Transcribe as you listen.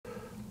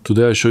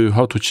Today I show you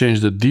how to change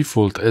the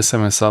default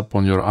SMS app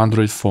on your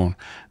Android phone.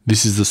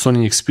 This is the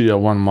Sony Xperia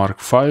 1 Mark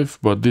V,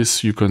 but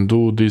you can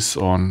do this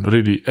on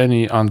really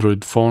any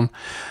Android phone.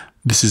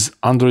 This is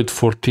Android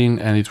 14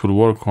 and it will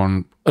work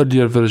on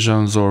earlier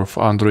versions of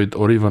Android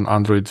or even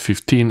Android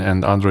 15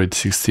 and Android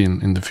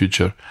 16 in the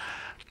future.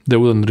 They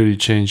wouldn't really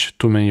change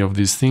too many of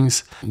these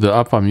things. The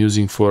app I'm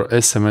using for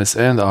SMS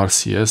and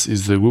RCS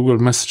is the Google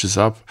Messages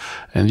app,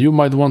 and you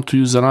might want to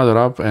use another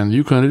app, and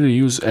you can really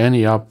use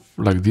any app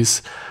like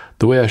this.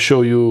 The way I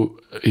show you,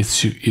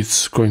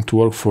 it's going to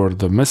work for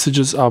the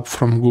Messages app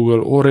from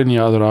Google or any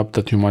other app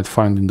that you might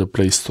find in the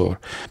Play Store.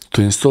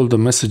 To install the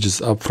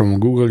Messages app from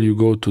Google, you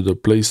go to the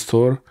Play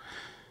Store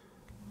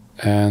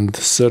and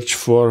search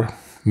for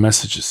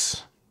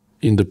Messages.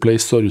 In the Play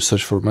Store, you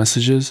search for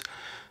Messages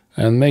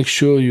and make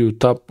sure you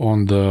tap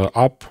on the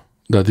app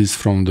that is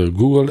from the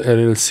Google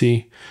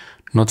LLC,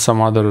 not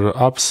some other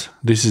apps.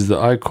 This is the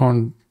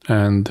icon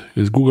and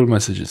it's Google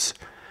Messages.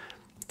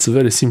 It's a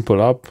very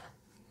simple app.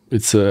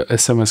 It's a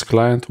SMS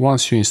client.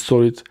 Once you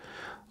install it,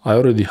 I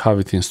already have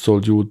it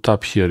installed. You would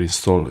tap here,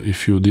 install,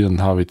 if you didn't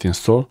have it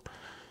installed,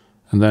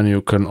 and then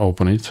you can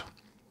open it.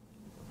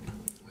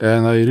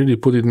 And I really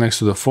put it next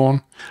to the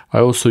phone.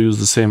 I also use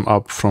the same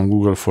app from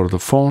Google for the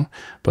phone,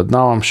 but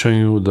now I'm showing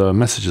you the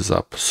Messages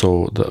app.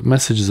 So the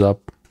Messages app,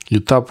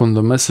 you tap on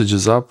the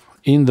Messages app.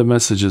 In the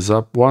Messages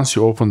app, once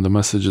you open the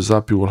Messages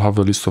app, you will have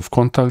a list of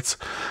contacts.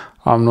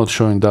 I'm not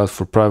showing that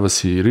for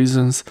privacy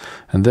reasons.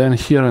 And then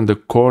here in the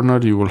corner,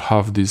 you will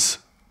have this.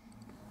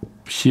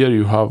 Here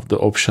you have the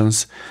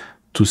options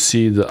to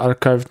see the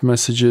archived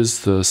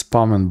messages, the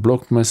spam and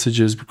blocked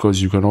messages,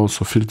 because you can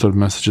also filter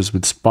messages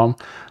with spam.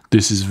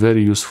 This is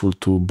very useful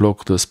to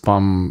block the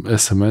spam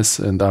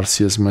SMS and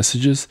RCS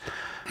messages.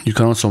 You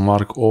can also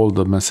mark all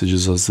the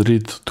messages as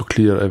read to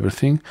clear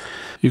everything.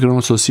 You can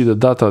also see the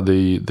data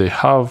they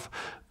have.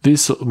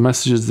 These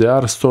messages, they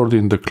are stored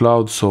in the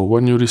cloud, so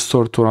when you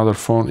restore to another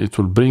phone, it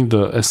will bring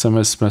the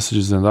SMS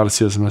messages and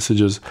RCS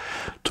messages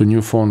to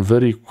new phone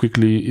very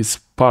quickly. It's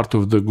part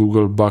of the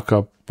Google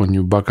backup when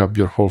you back up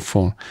your whole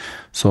phone.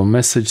 So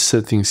message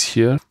settings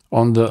here.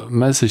 On the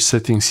message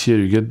settings here,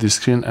 you get this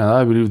screen, and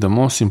I believe the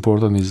most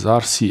important is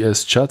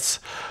RCS chats.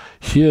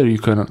 Here you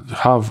can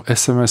have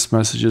SMS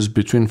messages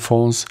between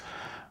phones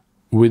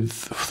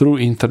through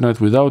internet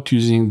without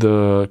using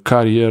the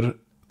carrier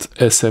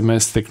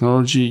SMS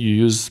technology. You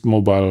use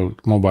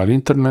mobile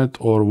internet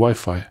or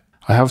Wi-Fi.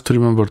 I have to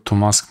remember to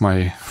mask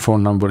my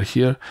phone number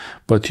here,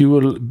 but you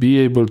will be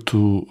able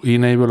to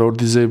enable or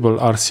disable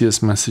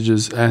RCS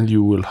messages, and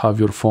you will have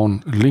your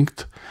phone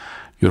linked.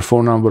 Your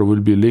phone number will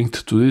be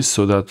linked to this,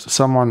 so that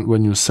someone,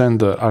 when you send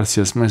the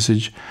RCS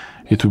message,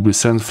 it will be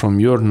sent from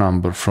your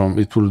number.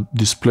 It will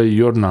display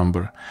your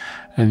number,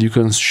 and you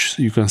can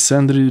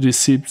send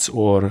receipts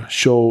or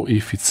show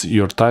if it's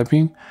your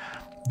typing.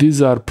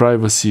 These are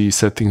privacy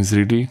settings,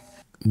 really.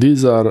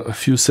 These are a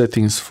few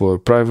settings for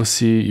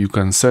privacy. You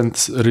can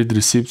send read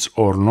receipts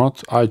or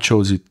not. I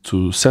chose it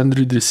to send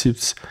read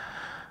receipts.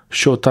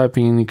 Show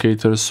typing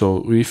indicators.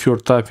 So if you're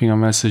typing a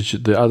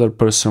message, the other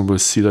person will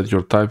see that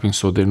you're typing,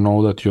 so they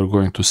know that you're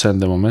going to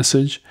send them a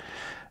message.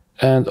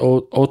 And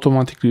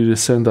automatically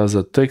resend as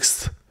a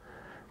text.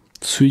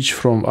 Switch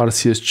from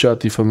RCS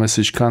chat if a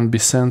message can't be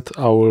sent.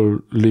 I will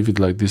leave it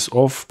like this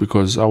off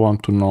because I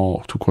want to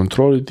know to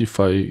control it if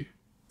I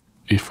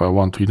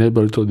want to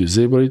enable it or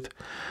disable it.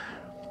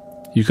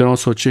 You can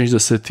also change the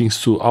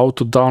settings to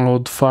auto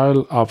download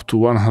file up to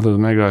 100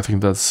 mega. I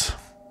think that's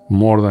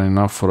more than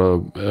enough for a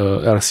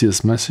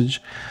RCS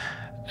message.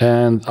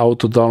 And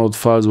auto download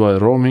files while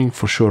roaming,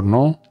 for sure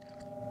no.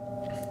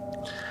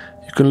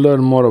 You can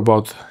learn more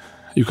about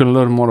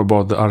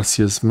the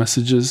RCS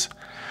messages.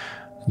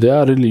 They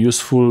are really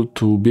useful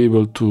to be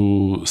able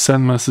to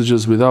send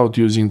messages without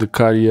using the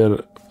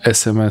carrier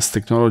SMS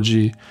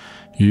technology.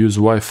 You use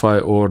Wi-Fi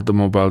or the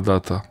mobile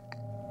data.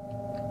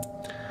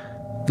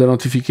 The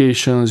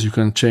notifications, you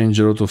can change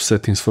a lot of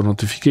settings for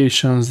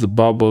notifications. The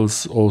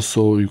bubbles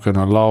also, you can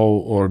allow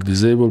or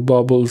disable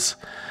bubbles.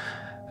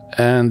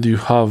 And you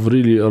have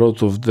really a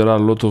lot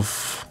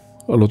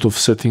of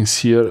settings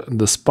here.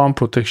 The spam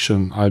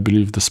protection, I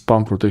believe the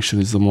spam protection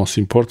is the most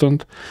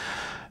important.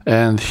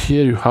 And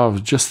here you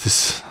have just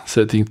this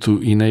setting to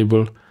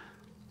enable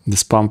the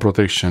spam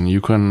protection.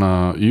 You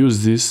can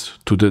use this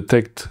to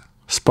detect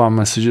spam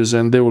messages,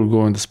 and they will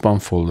go in the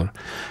spam folder.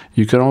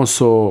 You can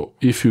also,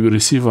 if you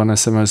receive an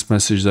SMS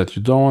message that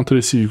you don't want to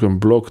receive, you can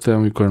block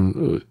them. You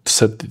can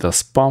set it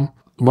as spam.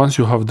 Once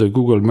you have the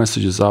Google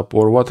Messages app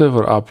or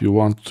whatever app you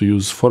want to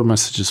use for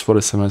messages for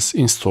SMS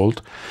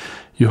installed,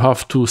 you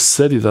have to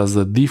set it as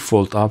the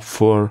default app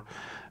to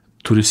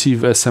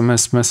receive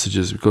SMS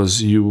messages,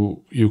 because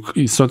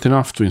it's not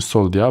enough to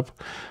install the app.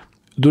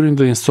 During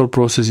the install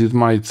process, it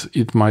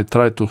might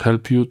try to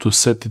help you to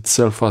set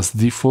itself as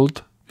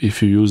default.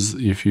 If you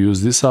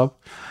use this app,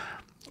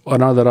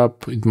 another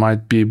app, it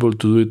might be able to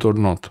do it or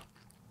not.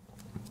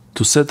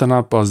 To set an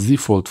app as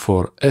default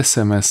for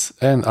SMS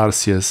and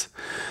RCS,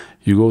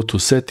 you go to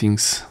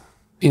settings.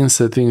 In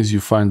settings,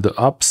 you find the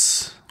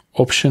apps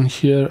option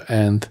here,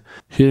 and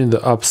here in the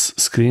apps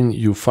screen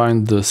you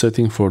find the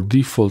setting for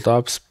default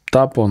apps.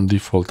 Tap on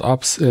default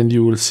apps and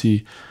you will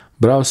see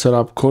browser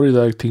app, call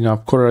redirecting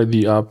app, caller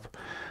ID app,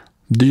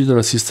 digital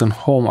assistant,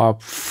 home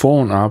app,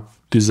 phone app.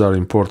 These are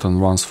important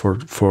ones for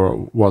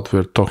what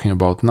we're talking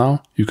about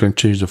now. You can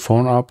change the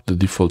phone app, the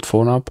default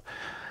phone app.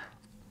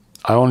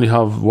 I only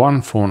have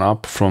one phone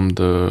app from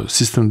the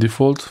system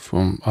default,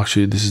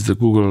 actually this is the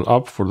Google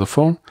app for the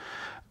phone,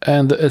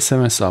 and the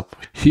SMS app.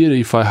 Here,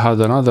 if I had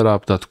another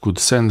app that could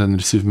send and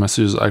receive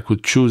messages, I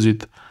could choose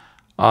it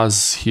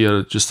as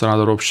here, just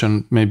another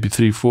option, maybe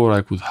 3-4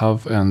 I could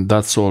have, and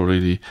that's all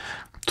really.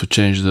 To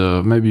change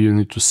maybe you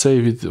need to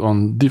save it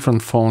on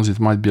different phones, it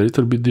might be a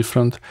little bit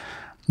different,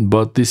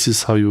 but this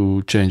is how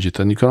you change it,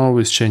 and you can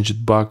always change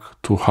it back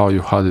to how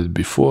you had it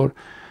before.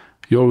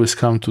 You always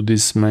come to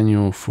this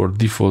menu for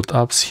default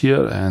apps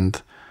here, and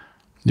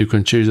you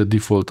can change the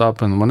default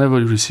app, and whenever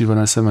you receive an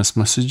SMS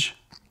message,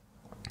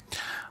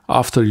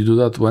 after you do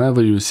that,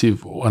 whenever you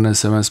receive an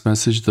SMS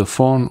message, the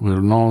phone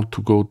will know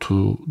to go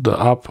to the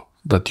app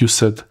that you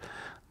set,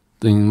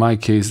 in my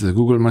case the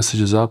Google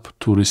Messages app,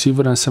 to receive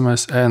an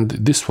SMS, and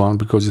this one,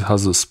 because it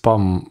has a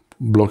spam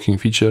blocking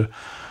feature,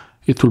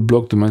 it will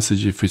block the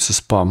message if it's a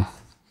spam.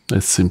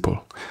 It's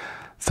simple.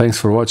 Thanks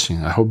for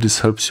watching. I hope this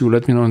helps you.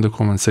 Let me know in the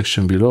comment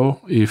section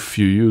below if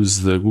you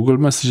use the Google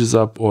Messages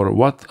app or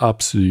what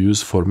apps you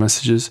use for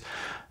messages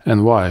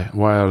and why.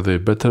 Why are they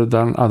better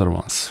than other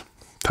ones?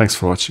 Thanks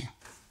for watching.